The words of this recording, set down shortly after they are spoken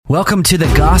Welcome to the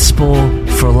Gospel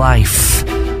for Life.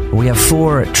 We have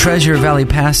 4 Treasure Valley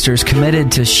pastors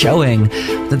committed to showing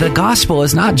that the gospel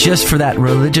is not just for that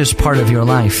religious part of your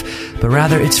life, but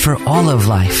rather it's for all of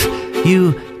life.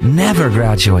 You never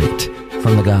graduate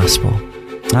from the gospel.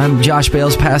 I'm Josh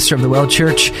Bales, pastor of the Well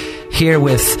Church, here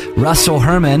with Russell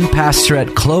Herman, pastor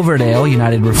at Cloverdale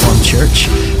United Reformed Church,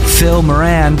 Phil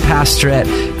Moran, pastor at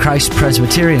Christ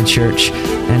Presbyterian Church,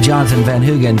 and Jonathan Van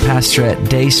Hoogen, pastor at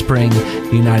Dayspring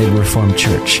United Reformed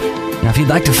Church. Now, if you'd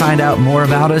like to find out more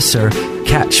about us or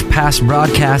catch past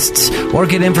broadcasts or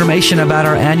get information about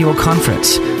our annual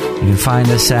conference, you can find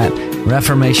us at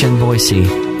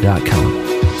reformationboise.com.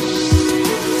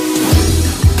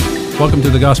 Welcome to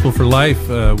the Gospel for Life.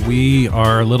 We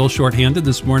are a little short-handed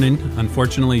this morning.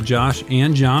 Unfortunately, Josh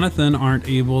and Jonathan aren't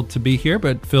able to be here,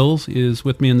 but Phil is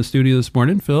with me in the studio this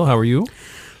morning. Phil, how are you?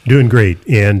 Doing great.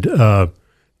 And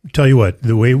tell you what,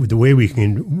 the way we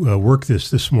can work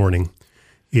this morning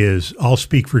is I'll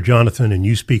speak for Jonathan and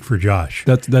you speak for Josh.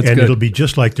 That's and good. It'll be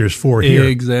just like there's 4 here.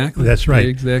 Exactly. That's right.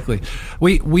 Exactly.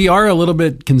 We are a little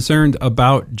bit concerned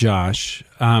about Josh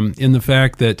in the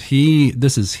fact that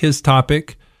this is his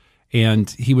topic. And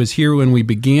he was here when we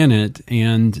began it,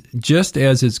 and just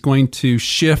as it's going to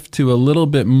shift to a little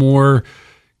bit more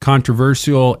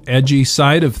controversial, edgy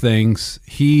side of things,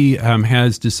 he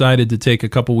has decided to take a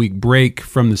couple-week break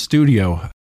from the studio.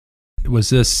 Was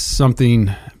this something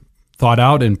thought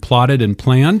out and plotted and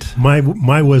planned?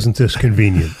 My wasn't this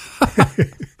convenient.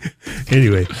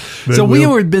 Anyway. So we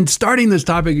had been starting this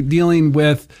topic dealing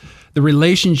with the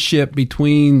relationship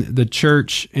between the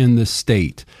church and the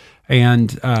state.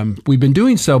 And we've been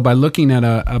doing so by looking at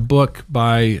a book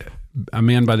by a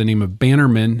man by the name of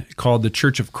Bannerman called The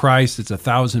Church of Christ. It's a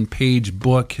 1,000-page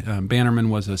book. Bannerman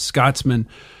was a Scotsman,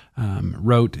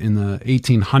 wrote in the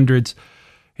 1800s.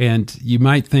 And you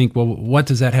might think, well, what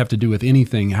does that have to do with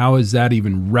anything? How is that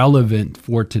even relevant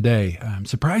for today?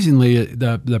 Surprisingly,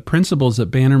 the principles that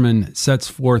Bannerman sets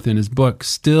forth in his book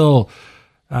still,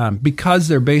 because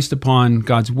they're based upon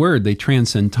God's Word, they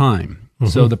transcend time.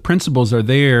 So the principles are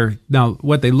there. Now,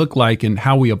 what they look like and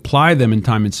how we apply them in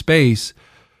time and space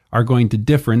are going to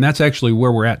differ. And that's actually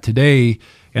where we're at today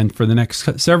and for the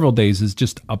next several days is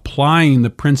just applying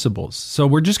the principles. So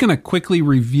we're just going to quickly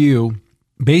review.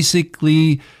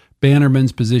 Basically,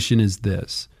 Bannerman's position is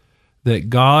this, that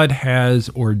God has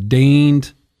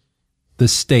ordained the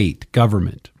state,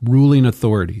 government, ruling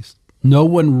authorities. No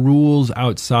one rules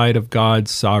outside of God's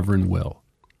sovereign will.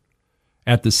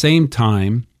 At the same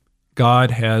time,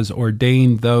 God has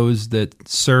ordained those that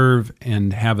serve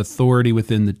and have authority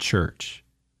within the church.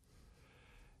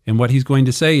 And what he's going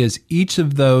to say is each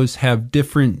of those have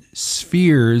different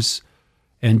spheres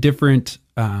and different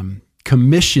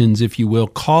commissions, if you will,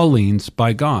 callings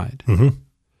by God. Mm-hmm.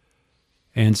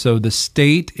 And so the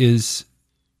state is,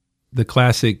 the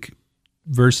classic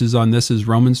verses on this is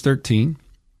Romans 13,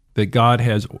 that God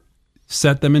has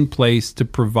set them in place to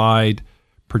provide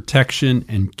protection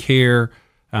and care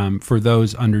for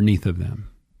those underneath of them,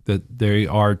 that they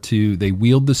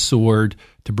wield the sword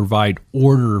to provide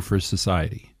order for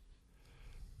society.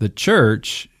 The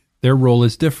church, their role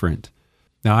is different.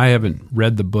 Now, I haven't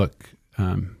read the book,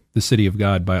 The City of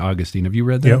God by Augustine. Have you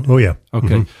read that? Yeah. Oh, yeah. Okay.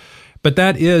 Mm-hmm. But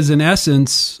that is, in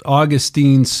essence,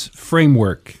 Augustine's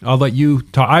framework. I'll let you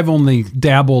talk. I've only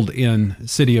dabbled in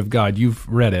City of God. You've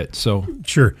read it, so.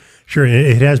 Sure.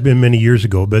 It has been many years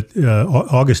ago, but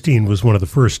Augustine was one of the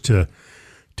first to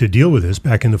deal with this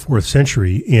back in the 4th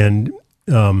century. And,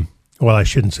 well, I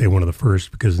shouldn't say one of the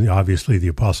first because obviously the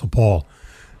Apostle Paul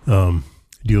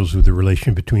deals with the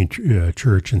relation between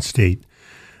church and state.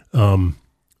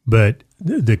 But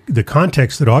the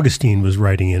context that Augustine was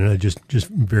writing in, just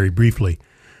very briefly,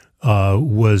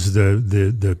 was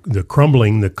the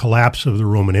crumbling, the collapse of the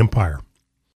Roman Empire.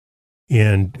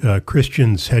 And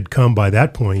Christians had come by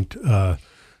that point.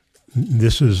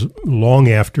 This is long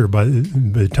after, by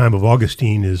the time of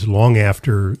Augustine, is long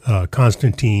after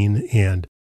Constantine and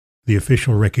the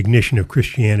official recognition of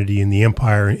Christianity in the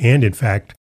empire. And in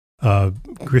fact,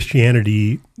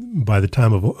 Christianity, by the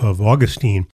time of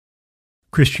Augustine,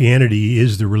 Christianity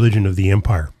is the religion of the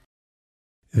empire.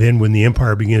 Then when the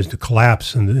empire begins to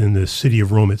collapse and the city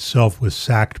of Rome itself was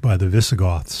sacked by the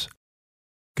Visigoths,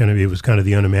 it was kind of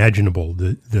the unimaginable.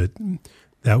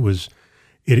 That was...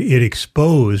 It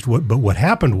exposed what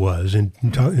happened was, in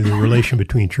the relation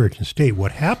between church and state,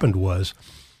 what happened was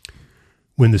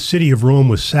when the city of Rome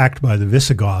was sacked by the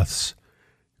Visigoths,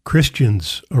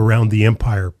 Christians around the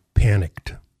empire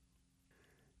panicked.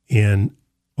 And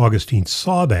Augustine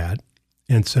saw that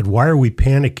and said, why are we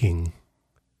panicking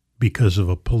because of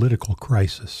a political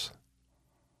crisis?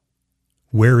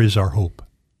 Where is our hope?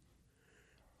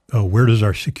 where does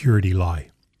our security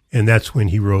lie? And that's when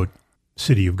he wrote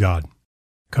City of God,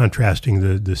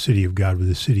 contrasting the city of God with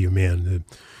the city of man,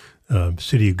 the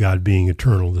city of God being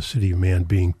eternal, the city of man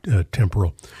being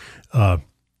temporal. But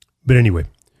anyway,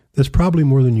 that's probably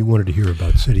more than you wanted to hear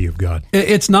about City of God.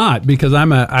 It's not, because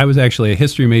I was actually a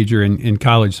history major in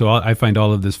college, so I find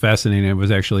all of this fascinating. I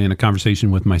was actually in a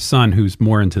conversation with my son, who's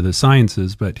more into the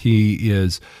sciences, but he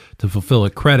is, to fulfill a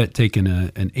credit, taking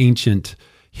an ancient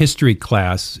history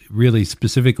class, really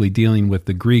specifically dealing with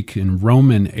the Greek and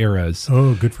Roman eras.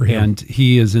 Oh, good for him. And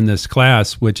he is in this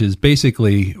class, which is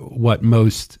basically what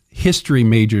most history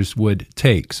majors would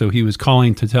take. So he was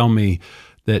calling to tell me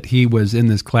that he was in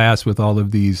this class with all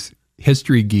of these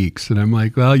history geeks. And I'm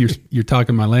like, well, you're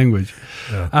talking my language.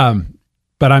 Yeah.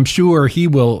 But I'm sure he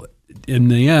will, in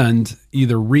the end,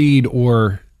 either read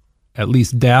or at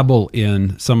least dabble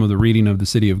in some of the reading of the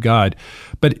City of God.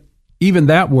 But even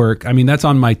that work, I mean, that's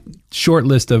on my short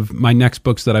list of my next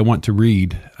books that I want to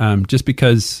read, just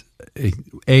because,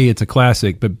 A, it's a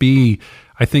classic, but B,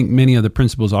 I think many of the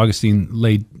principles Augustine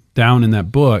laid down in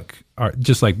that book, are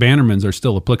just like Bannerman's, are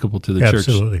still applicable to the church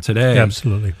today.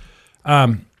 Absolutely.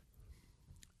 One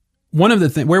of the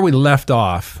things, where we left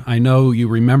off, I know you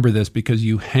remember this because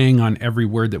you hang on every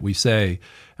word that we say,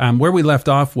 where we left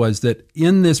off was that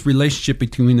in this relationship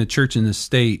between the church and the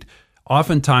state,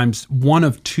 oftentimes one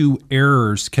of two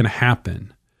errors can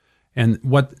happen. And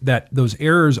what those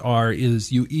errors are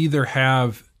is you either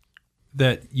have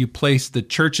that you place the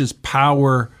church's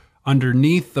power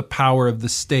underneath the power of the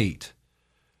state.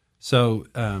 So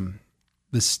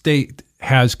the state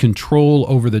has control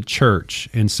over the church.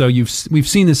 And so we've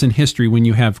seen this in history when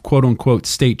you have quote unquote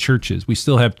state churches. We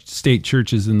still have state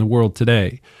churches in the world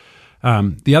today.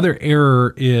 The other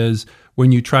error is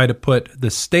when you try to put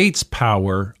the state's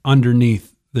power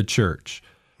underneath the church.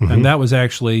 Mm-hmm. And that was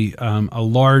actually a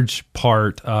large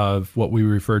part of what we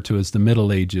refer to as the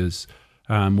Middle Ages,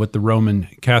 with the Roman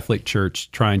Catholic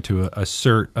Church trying to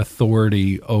assert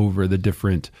authority over the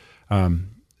different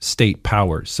state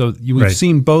powers. So we've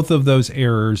seen both of those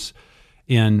errors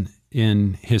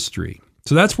in history.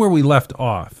 So that's where we left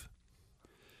off.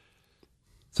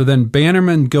 So then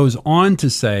Bannerman goes on to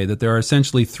say that there are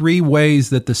essentially three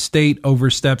ways that the state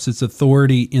oversteps its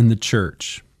authority in the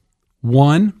church.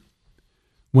 One,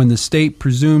 when the state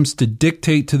presumes to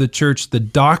dictate to the church the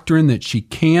doctrine that she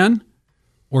can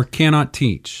or cannot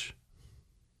teach.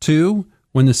 Two,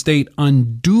 when the state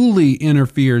unduly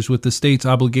interferes with the state's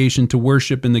obligation to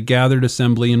worship in the gathered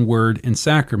assembly in word and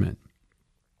sacrament.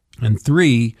 And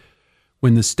three,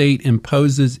 when the state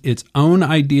imposes its own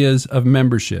ideas of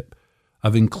membership,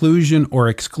 of inclusion or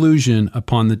exclusion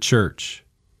upon the church.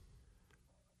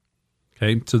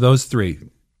 Okay, so those three.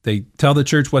 They tell the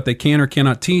church what they can or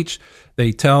cannot teach.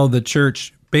 They tell the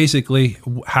church basically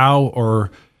how or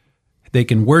they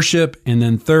can worship. And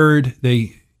then third,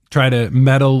 they try to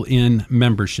meddle in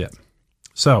membership.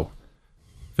 So,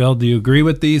 Phil, do you agree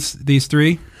with these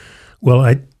three? Well,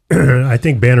 I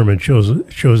think Bannerman shows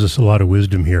us a lot of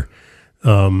wisdom here.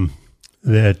 Some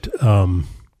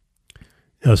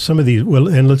of these, well,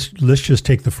 and let's just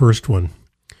take the first one.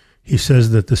 He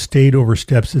says that the state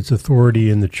oversteps its authority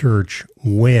in the church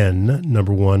when,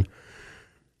 number one,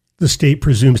 the state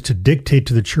presumes to dictate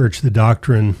to the church the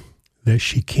doctrine that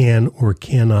she can or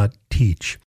cannot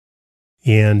teach.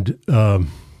 And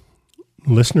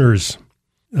listeners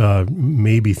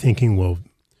may be thinking, well,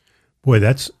 boy,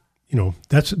 that's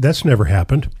never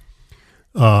happened.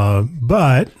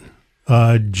 But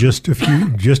just a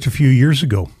few years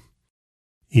ago,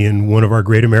 in one of our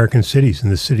great American cities, in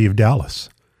the city of Dallas,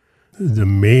 the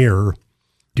mayor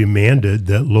demanded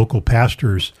that local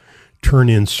pastors turn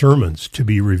in sermons to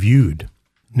be reviewed.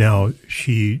 Now,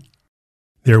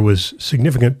 there was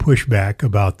significant pushback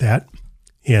about that,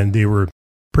 and there were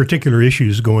particular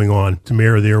issues going on the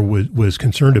mayor there was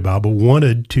concerned about, but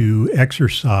wanted to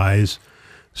exercise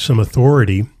some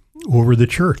authority over the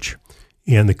church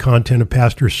and the content of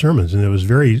pastors' sermons. And there was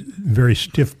very, very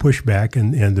stiff pushback,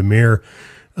 and the mayor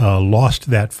lost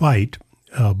that fight,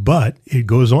 but it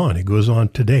goes on. It goes on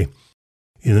today.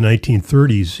 In the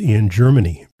 1930s in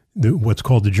Germany, what's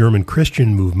called the German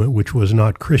Christian movement, which was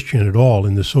not Christian at all,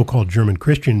 in the so-called German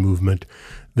Christian movement,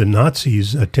 the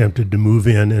Nazis attempted to move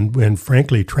in and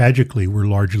frankly, tragically, were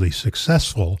largely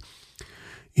successful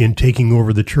in taking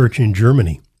over the church in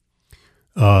Germany.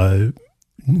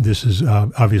 This is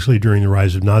obviously during the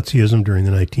rise of Nazism during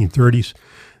the 1930s.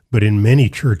 But in many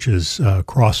churches,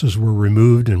 crosses were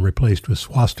removed and replaced with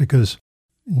swastikas.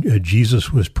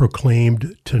 Jesus was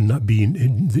proclaimed to not be,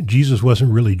 Jesus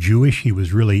wasn't really Jewish, he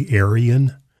was really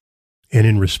Aryan. And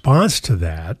in response to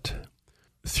that,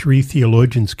 three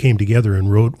theologians came together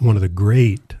and wrote one of the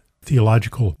great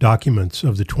theological documents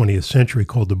of the 20th century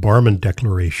called the Barmen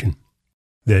Declaration.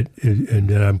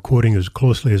 And I'm quoting as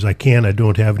closely as I can. I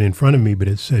don't have it in front of me, but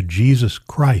it said, Jesus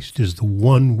Christ is the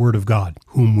one Word of God,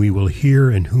 whom we will hear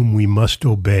and whom we must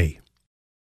obey.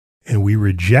 And we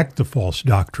reject the false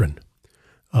doctrine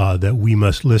that we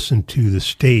must listen to the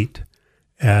state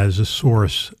as a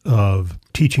source of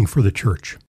teaching for the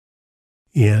church.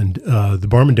 And the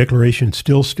Barmen Declaration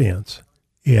still stands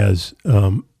as,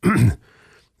 and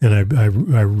I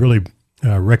really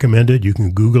recommend it. You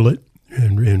can Google it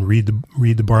and read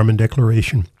the Barmen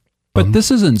Declaration. But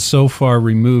this isn't so far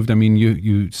removed. I mean,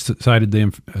 you cited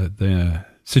the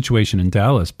situation in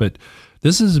Dallas, but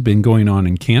this has been going on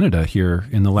in Canada here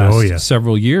in the last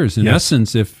several years. In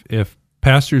essence, if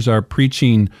pastors are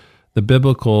preaching the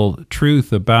biblical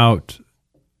truth about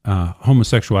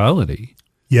homosexuality,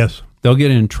 yes, they'll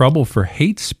get in trouble for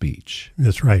hate speech.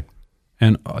 That's right.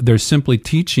 And they're simply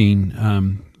teaching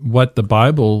what the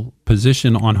Bible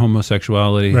position on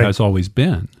homosexuality has always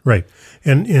been. Right.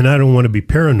 And I don't want to be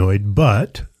paranoid,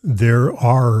 but there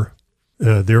are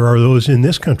those in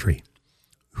this country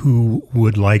who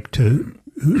would like to,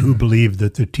 who believe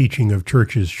that the teaching of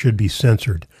churches should be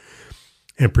censored,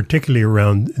 and particularly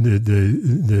around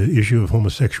the issue of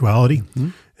homosexuality,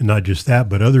 and not just that,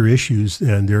 but other issues.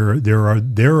 And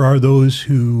there are those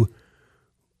who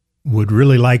would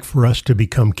really like for us to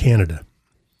become Canada.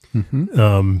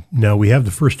 Now, we have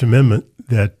the First Amendment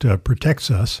that protects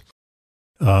us,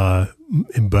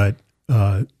 but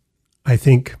I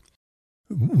think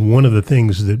one of the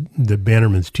things that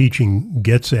Bannerman's teaching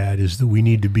gets at is that we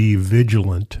need to be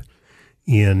vigilant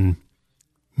in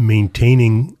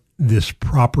maintaining this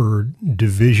proper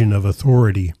division of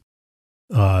authority,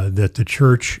 that the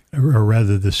church, or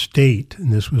rather the state,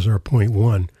 and this was our point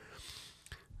one,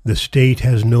 the state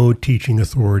has no teaching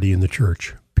authority in the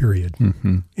church, period.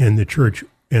 And the church,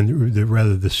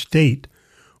 rather the state,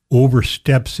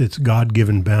 oversteps its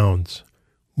God-given bounds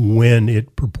when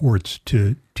it purports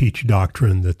to teach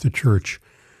doctrine that the church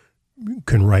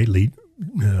can rightly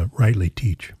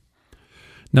teach.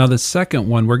 Now, the second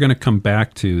one we're going to come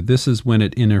back to. This is when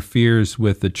it interferes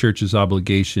with the church's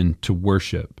obligation to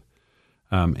worship.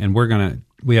 And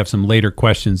we have some later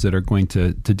questions that are going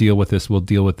to deal with this. We'll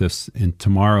deal with this in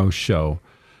tomorrow's show.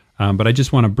 But I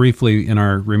just want to briefly, in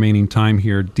our remaining time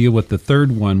here, deal with the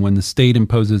third one, when the state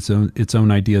imposes its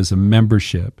own ideas of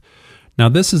membership. Now,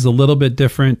 this is a little bit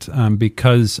different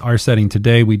because our setting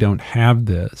today, we don't have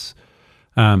this.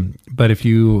 But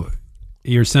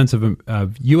your sense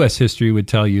of U.S. history would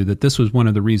tell you that this was one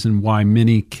of the reasons why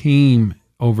many came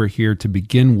over here to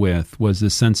begin with, was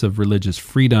this sense of religious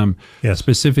freedom,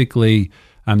 specifically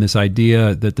this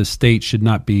idea that the state should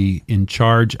not be in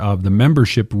charge of the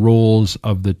membership rules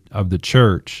of the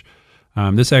church.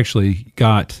 This actually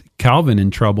got Calvin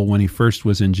in trouble when he first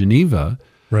was in Geneva,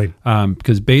 right?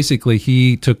 Because basically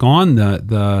he took on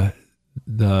the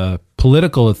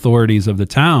political authorities of the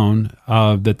town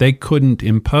that they couldn't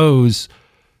impose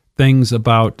things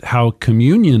about how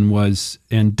communion was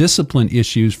and discipline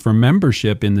issues for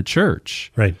membership in the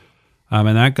church. Right. And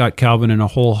that got Calvin in a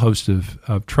whole host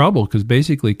of trouble, because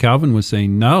basically Calvin was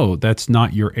saying, no, that's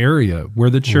not your area. We're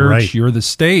the church, you're the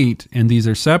state, and these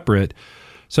are separate.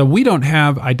 So we don't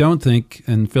have, I don't think,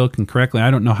 and Phil can correct me, I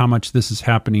don't know how much this is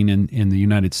happening in the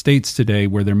United States today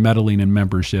where they're meddling in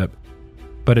membership,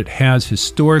 but it has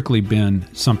historically been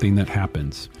something that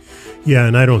happens. Yeah,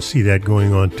 and I don't see that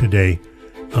going on today.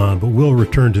 But we'll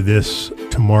return to this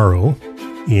tomorrow.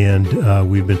 And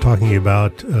we've been talking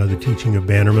about the teaching of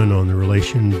Bannerman on the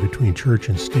relation between church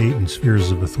and state and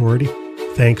spheres of authority.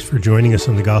 Thanks for joining us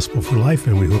on the Gospel for Life,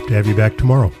 and we hope to have you back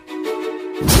tomorrow.